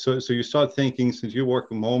 On it. So you start thinking, since you work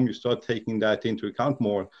from home, you start taking that into account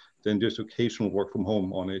more than just occasional work from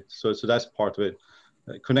home on it. So that's part of it.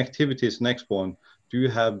 Connectivity is the next one. Do you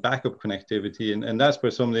have backup connectivity? And that's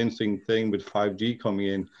where some of the interesting thing with 5G coming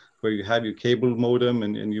in, where you have your cable modem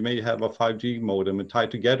and you may have a 5G modem and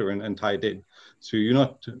tied together and tied in. So you're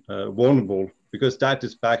not vulnerable, because that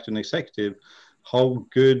is back to an executive. How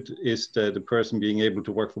good is the person being able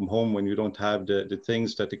to work from home when you don't have the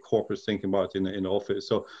things that the corporate's thinking about in the office?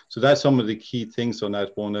 So that's some of the key things on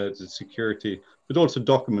that one, the security, but also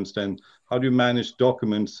documents then. How do you manage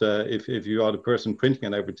documents if you are the person printing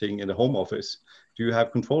and everything in the home office? Do you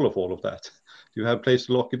have control of all of that? Do you have a place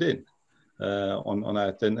to lock it in on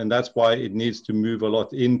that? And that's why it needs to move a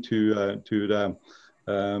lot into to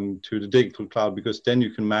the digital cloud, because then you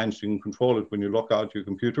can manage and control it. When you lock out your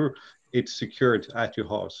computer, it's secured at your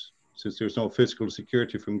house, since there's no physical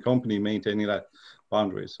security from the company maintaining that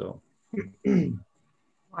boundary. So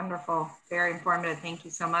wonderful, very informative. Thank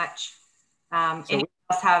you so much. So anyone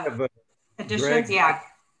else have additions? Greg,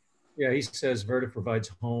 yeah, he says Vertiv provides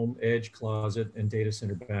home, edge, closet, and data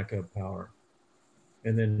center backup power.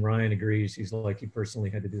 And then Ryan agrees. He's like, he personally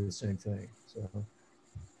had to do the same thing. So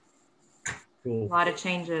cool. A lot of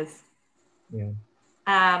changes. Yeah.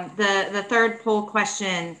 The third poll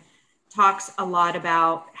question talks a lot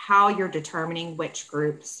about how you're determining which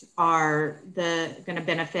groups are going to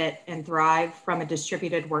benefit and thrive from a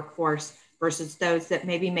distributed workforce versus those that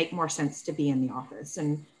maybe make more sense to be in the office.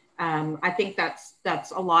 And I think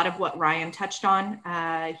that's a lot of what Ryan touched on.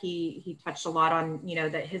 He touched a lot on, you know,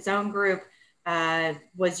 that his own group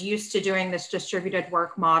was used to doing this distributed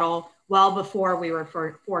work model well before we were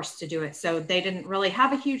forced to do it. So they didn't really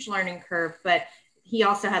have a huge learning curve, but he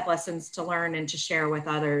also had lessons to learn and to share with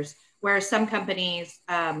others. Whereas some companies,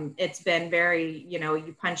 it's been very, you know,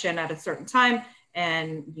 you punch in at a certain time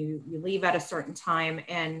and you leave at a certain time.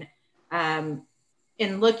 And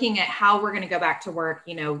in looking at how we're going to go back to work,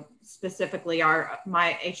 you know, specifically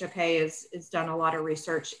my HOK has done a lot of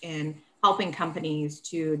research in helping companies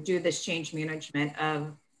to do this change management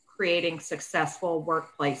of creating successful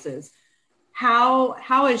workplaces. How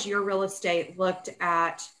has your real estate looked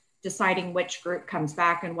at deciding which group comes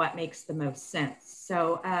back and what makes the most sense?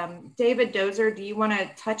 So David Dozer, do you want to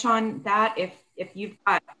touch on that? If you've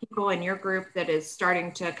got people in your group that is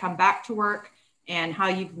starting to come back to work and how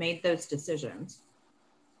you've made those decisions.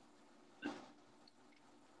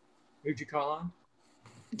 Who'd you call on?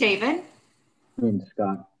 David?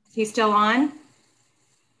 Scott. Is he still on?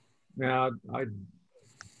 No, I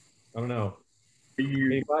don't know.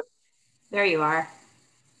 Anybody? There you are.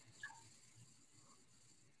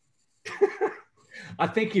 I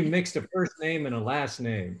think you mixed a first name and a last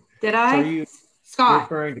name. Did I? So you Scott.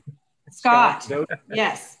 referring to Scott.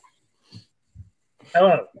 Yes.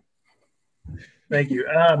 Hello. Thank you.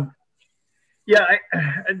 Yeah,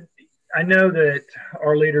 I know that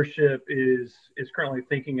our leadership is currently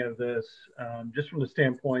thinking of this just from the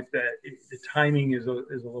standpoint that the timing is a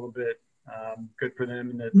little bit good for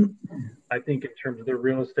them, and that I think in terms of their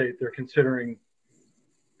real estate, they're considering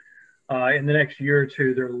in the next year or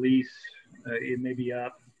two their lease it may be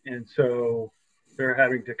up, and so they're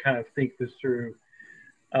having to kind of think this through.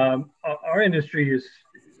 Our industry is,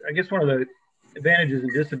 I guess, one of the advantages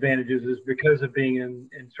and disadvantages is because of being in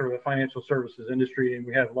sort of the financial services industry, and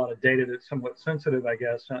we have a lot of data that's somewhat sensitive, I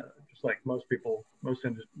guess, just like most people, most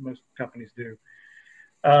companies do.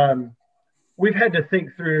 We've had to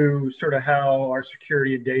think through sort of how our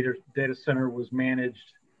security and data center was managed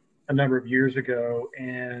a number of years ago,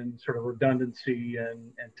 and sort of redundancy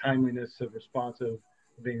and timeliness of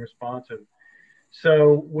being responsive.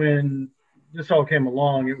 So when this all came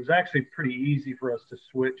along, it was actually pretty easy for us to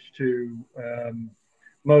switch to,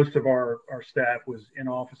 most of our staff was in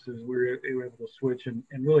offices. We were able to switch, and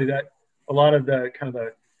really that a lot of the kind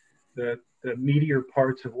of the meatier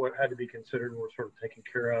parts of what had to be considered were sort of taken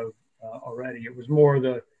care of already. It's more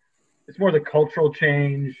the cultural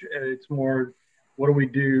change. It's more, what do we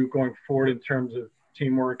do going forward in terms of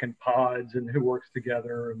teamwork and pods and who works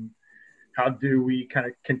together, and how do we kind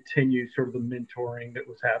of continue sort of the mentoring that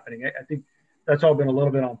was happening. I think that's all been a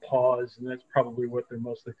little bit on pause, and that's probably what they're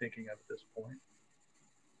mostly thinking of at this point.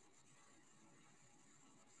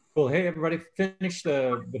 Cool. Hey, everybody, finish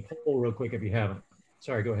the poll real quick if you haven't.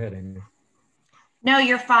 Sorry, go ahead, Amy. No,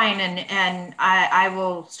 you're fine. And I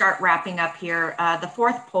will start wrapping up here. The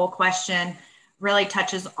fourth poll question really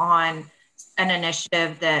touches on an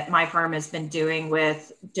initiative that my firm has been doing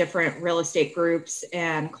with different real estate groups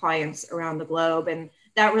and clients around the globe. And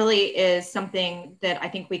that really is something that I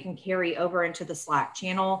think we can carry over into the Slack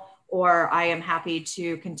channel, or I am happy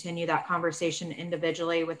to continue that conversation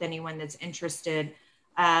individually with anyone that's interested.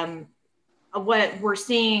 What we're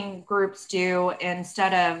seeing groups do,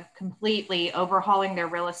 instead of completely overhauling their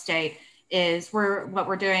real estate, is what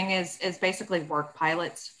we're doing is basically work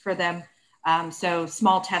pilots for them. So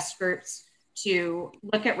small test groups to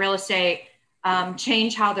look at real estate,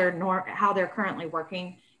 change how they're currently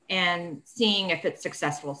working, and seeing if it's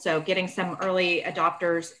successful. So getting some early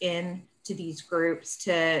adopters in to these groups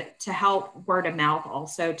to help word of mouth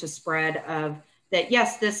also to spread of that,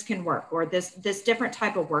 yes, this can work, or this different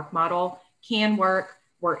type of work model can work.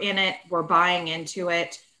 We're in it, we're buying into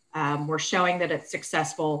it, we're showing that it's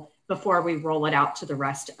successful before we roll it out to the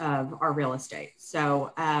rest of our real estate.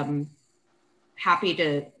 So happy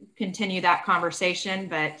to continue that conversation,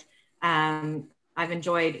 but I've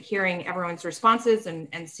enjoyed hearing everyone's responses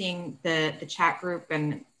and seeing the chat group,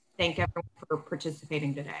 and thank everyone for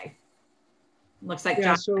participating today. Looks like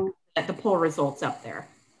John, so the poll results up there.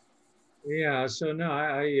 Yeah, so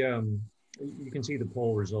no, you can see the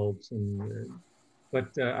poll results, but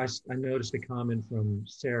I noticed a comment from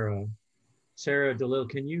Sarah. Sarah DeLille,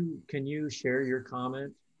 can you share your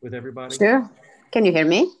comment with everybody? Sure. Can you hear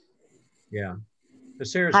me? Yeah. So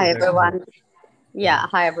Sarah's hi everyone. Yeah,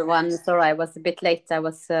 hi everyone. Sorry, I was a bit late. I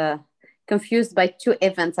was confused by 2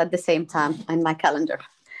 events at the same time on my calendar,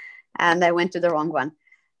 and I went to the wrong one.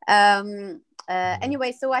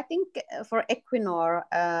 Anyway, so I think for Equinor,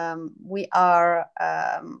 we are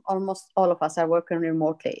almost all of us are working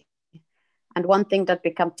remotely. And one thing that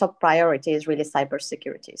become top priority is really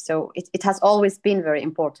cybersecurity. So it has always been very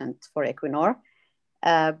important for Equinor,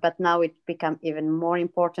 but now it become even more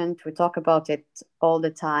important. We talk about it all the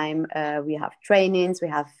time. We have trainings, we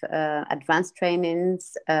have advanced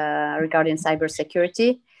trainings regarding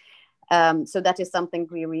cybersecurity. So that is something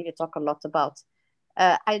we really talk a lot about.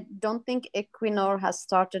 I don't think Equinor has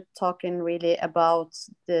started talking really about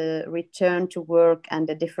the return to work and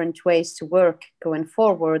the different ways to work going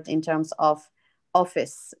forward in terms of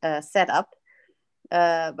office setup.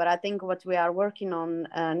 But I think what we are working on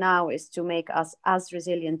now is to make us as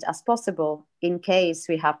resilient as possible in case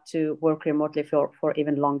we have to work remotely for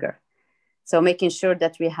even longer. So making sure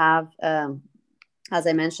that we have, as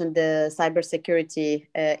I mentioned, the cybersecurity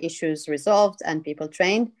issues resolved and people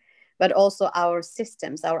trained, but also our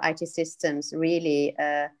systems, our IT systems, really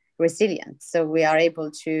resilient. So we are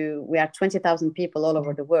 20,000 people all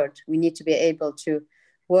over the world. We need to be able to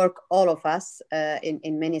work, all of us,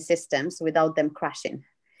 in many systems without them crashing.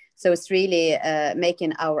 So it's really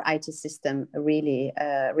making our IT system really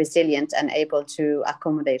resilient and able to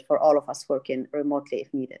accommodate for all of us working remotely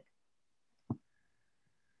if needed.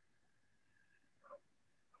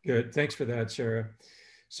 Good, thanks for that, Sarah.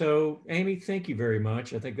 So Amy, thank you very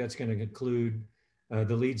much. I think that's going to conclude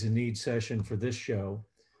the Leads and Needs session for this show.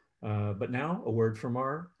 But now a word from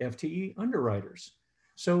our FTE underwriters.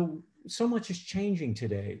 So much is changing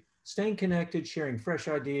today. Staying connected, sharing fresh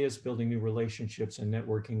ideas, building new relationships, and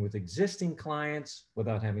networking with existing clients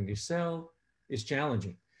without having to sell is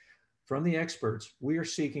challenging. From the experts, we are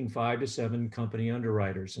seeking 5 to 7 company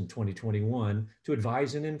underwriters in 2021 to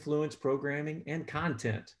advise and influence programming and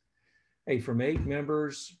content. Hey, from 8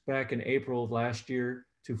 members back in April of last year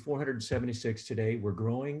to 476 today, we're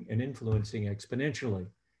growing and influencing exponentially.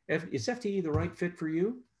 Is FTE the right fit for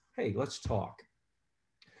you? hey, let's talk.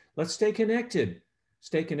 Let's stay connected.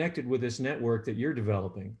 Stay connected with this network that you're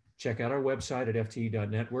developing. Check out our website at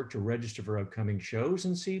fte.network to register for upcoming shows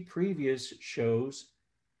and see previous shows,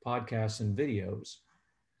 podcasts, and videos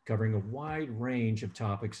covering a wide range of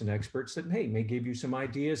topics and experts that may give you some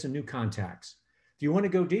ideas and new contacts. If you want to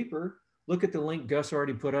go deeper, look at the link Gus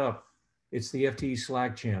already put up. It's the FTE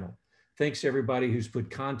Slack channel. Thanks to everybody who's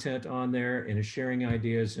put content on there and is sharing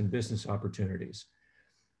ideas and business opportunities.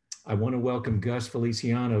 I want to welcome Gus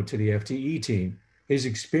Feliciano to the FTE team. His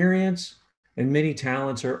experience and many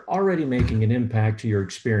talents are already making an impact to your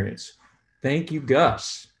experience. Thank you,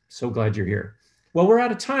 Gus. So glad you're here. Well, we're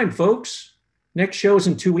out of time, folks. Next show is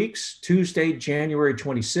in 2 weeks, Tuesday, January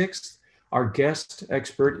 26th. Our guest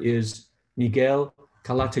expert is Miguel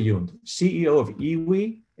Calatayud, CEO of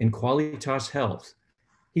Iwi and Qualitas Health.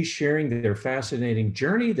 He's sharing their fascinating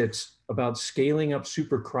journey that's about scaling up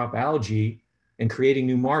supercrop algae and creating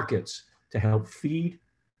new markets to help feed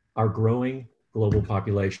our growing global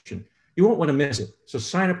population. You won't want to miss it. So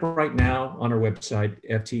sign up right now on our website,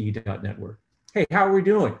 fte.network. Hey, how are we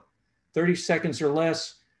doing? 30 seconds or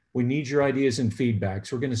less. We need your ideas and feedback.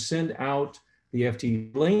 So we're going to send out the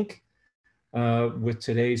FTE link with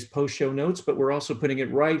today's post-show notes, but we're also putting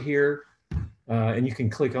it right here, and you can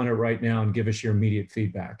click on it right now and give us your immediate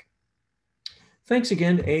feedback. Thanks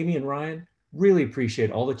again, Amy and Ryan. Really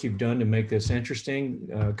appreciate all that you've done to make this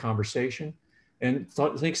interesting conversation. And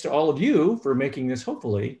thanks to all of you for making this,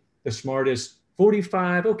 hopefully, the smartest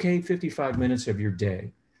 55 minutes of your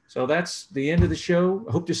day. So that's the end of the show.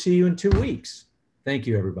 I hope to see you in 2 weeks. Thank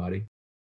you, everybody.